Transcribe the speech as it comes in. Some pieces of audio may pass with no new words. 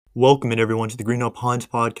Welcome in everyone to the Green Up Huns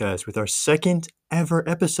podcast with our second ever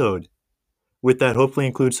episode. With that, hopefully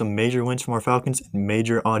includes some major wins from our Falcons and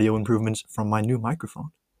major audio improvements from my new microphone.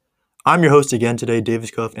 I'm your host again today,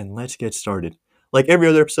 Davis Cuff, and let's get started. Like every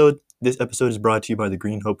other episode, this episode is brought to you by the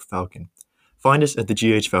Green Hope Falcon. Find us at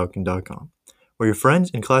theghfalcon.com, where your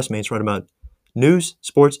friends and classmates write about news,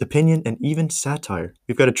 sports, opinion, and even satire.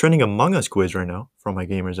 We've got a trending Among Us quiz right now for all my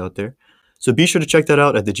gamers out there, so be sure to check that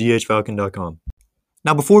out at theghfalcon.com.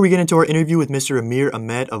 Now, before we get into our interview with Mr. Amir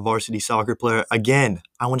Ahmed, a varsity soccer player, again,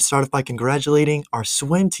 I want to start off by congratulating our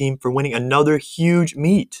swim team for winning another huge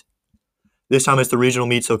meet. This time it's the regional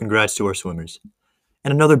meet, so congrats to our swimmers.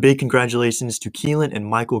 And another big congratulations to Keelan and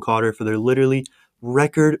Michael Cotter for their literally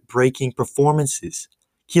record-breaking performances.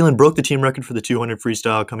 Keelan broke the team record for the 200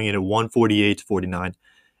 freestyle, coming in at 148.49,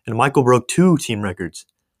 and Michael broke two team records,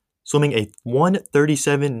 swimming a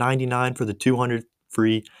 137.99 for the 200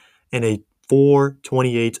 free and a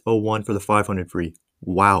 4:28.01 for the 500 free.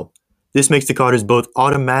 Wow. This makes the Cotters both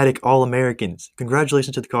automatic All-Americans.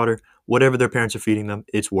 Congratulations to the Cotter. Whatever their parents are feeding them,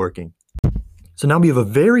 it's working. So now we have a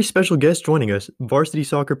very special guest joining us, varsity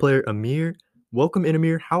soccer player Amir. Welcome in,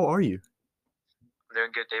 Amir. How are you? I'm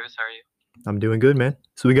doing good, Davis. How are you? I'm doing good, man.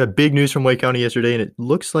 So we got big news from Wake County yesterday, and it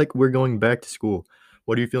looks like we're going back to school.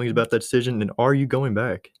 What are your feelings about that decision, and are you going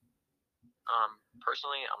back?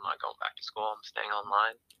 Personally, I'm not going back to school. I'm staying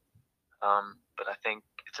online. But I think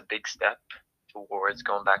it's a big step towards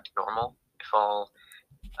going back to normal. If all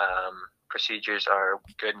procedures are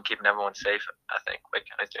good and keeping everyone safe, I think Wake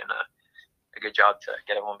County's doing a good job to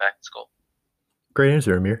get everyone back to school. Great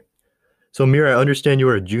answer, Amir. So, Amir, I understand you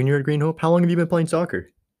are a junior at Green Hope. How long have you been playing soccer?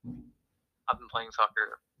 I've been playing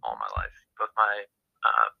soccer all my life. Both my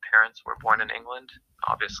parents were born in England.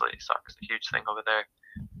 Obviously, soccer's a huge thing over there.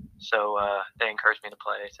 So they encouraged me to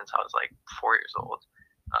play since I was like 4 years old.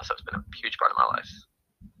 So it's been a huge part of my life.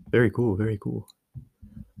 Very cool, very cool.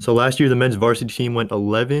 So last year, the men's varsity team went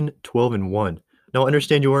 11, 12, and 1. Now, I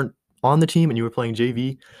understand you weren't on the team and you were playing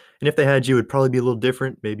JV. And if they had you, it would probably be a little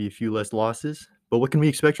different, maybe a few less losses. But what can we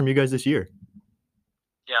expect from you guys this year?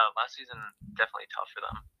 Yeah, last season definitely tough for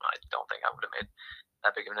them. I don't think I would have made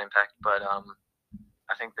that big of an impact. But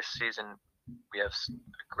I think this season we have a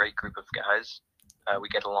great group of guys. We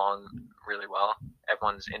get along really well.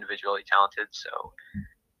 Everyone's individually talented. So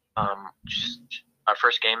just our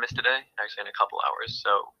first game is today, actually in a couple hours. So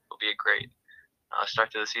it'll be a great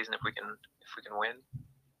start to the season if we can win.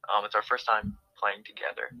 It's our first time playing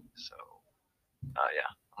together. So yeah,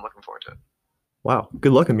 I'm looking forward to it. Wow.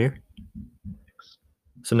 Good luck, Amir. Thanks.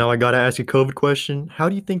 So now I got to ask a COVID question. How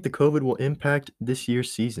do you think the COVID will impact this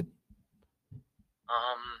year's season?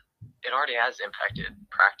 It already has impacted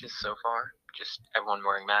practice so far. Just everyone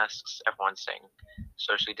wearing masks, everyone staying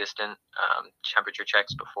socially distant, temperature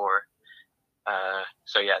checks before.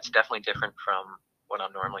 So yeah, it's definitely different from what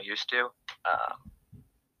I'm normally used to.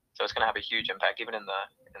 So it's going to have a huge impact, even in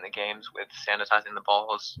the games with sanitizing the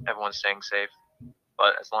balls. Everyone's staying safe,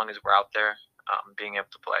 but as long as we're out there, being able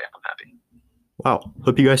to play, I'm happy. Wow.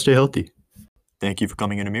 Hope you guys stay healthy. Thank you for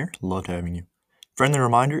coming in, Amir. Loved having you. Friendly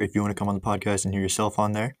reminder, if you want to come on the podcast and hear yourself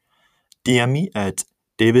on there, DM me at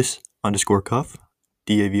Davis_Cuff,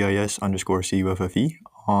 DAVIS_CUFFE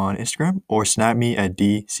on Instagram, or snap me at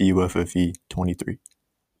DCUFFE23.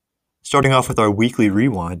 Starting off with our weekly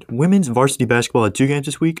rewind, women's varsity basketball had 2 games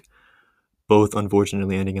this week, both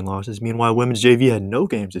unfortunately ending in losses. Meanwhile, women's JV had no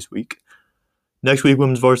games this week. Next week,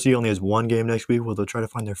 women's varsity only has 1 game next week, where they'll try to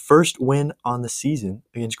find their first win on the season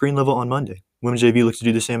against Green Level on Monday. Women's JV looks to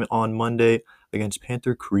do the same on Monday against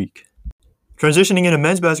Panther Creek. Transitioning into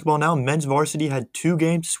men's basketball now, men's varsity had 2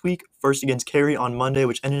 games this week. First against Cary on Monday,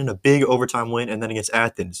 which ended in a big overtime win, and then against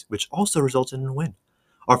Athens, which also resulted in a win.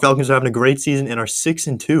 Our Falcons are having a great season and are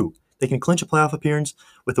 6-2. They can clinch a playoff appearance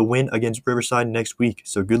with a win against Riverside next week,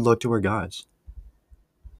 so good luck to our guys.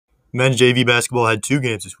 Men's JV basketball had 2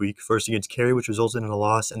 games this week. First against Cary, which resulted in a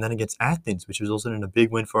loss, and then against Athens, which resulted in a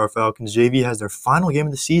big win for our Falcons. JV has their final game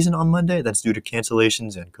of the season on Monday. That's due to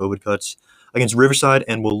cancellations and COVID cuts against Riverside,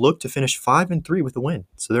 and will look to finish 5-3 with a win.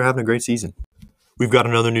 So they're having a great season. We've got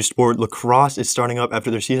another new sport. Lacrosse is starting up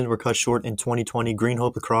after their seasons were cut short in 2020. Green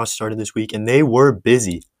Hope Lacrosse started this week, and they were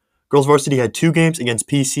busy. Girls varsity had 2 games against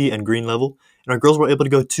PC and Green Level, and our girls were able to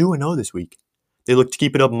go 2-0 this week. They look to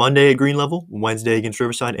keep it up Monday at Green Level, Wednesday against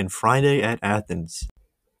Riverside, and Friday at Athens.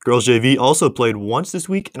 Girls JV also played once this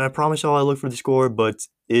week, and I promise y'all I look for the score, but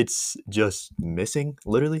it's just missing,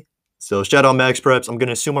 literally. So shout out Max Preps. I'm going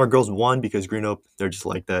to assume our girls won because Green Hope, they're just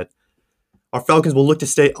like that. Our Falcons will look to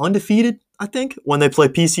stay undefeated, I think, when they play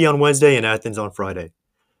PC on Wednesday and Athens on Friday.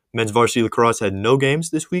 Men's varsity lacrosse had no games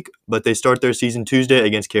this week, but they start their season Tuesday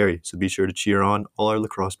against Cary, so be sure to cheer on all our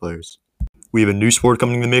lacrosse players. We have a new sport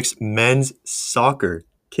coming in the mix. Men's soccer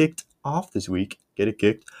kicked off this week. Get it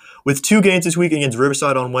kicked. With 2 games this week against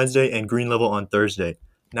Riverside on Wednesday and Green Level on Thursday.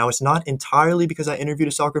 Now, it's not entirely because I interviewed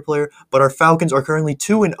a soccer player, but our Falcons are currently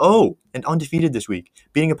 2-0 and undefeated this week,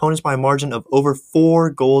 beating opponents by a margin of over 4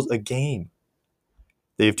 goals a game.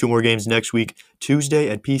 They have 2 more games next week, Tuesday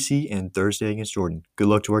at PC and Thursday against Jordan. Good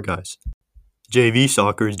luck to our guys. JV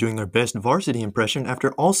Soccer is doing their best varsity impression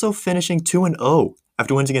after also finishing 2-0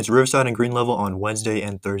 after wins against Riverside and Green Level on Wednesday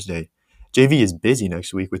and Thursday. JV is busy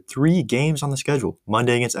next week with 3 games on the schedule,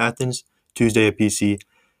 Monday against Athens, Tuesday at PC,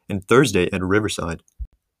 and Thursday at Riverside.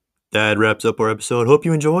 That wraps up our episode. Hope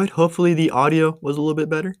you enjoyed. Hopefully the audio was a little bit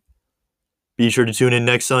better. Be sure to tune in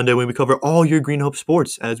next Sunday when we cover all your Green Hope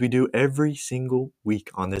sports, as we do every single week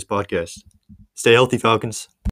on this podcast. Stay healthy, Falcons.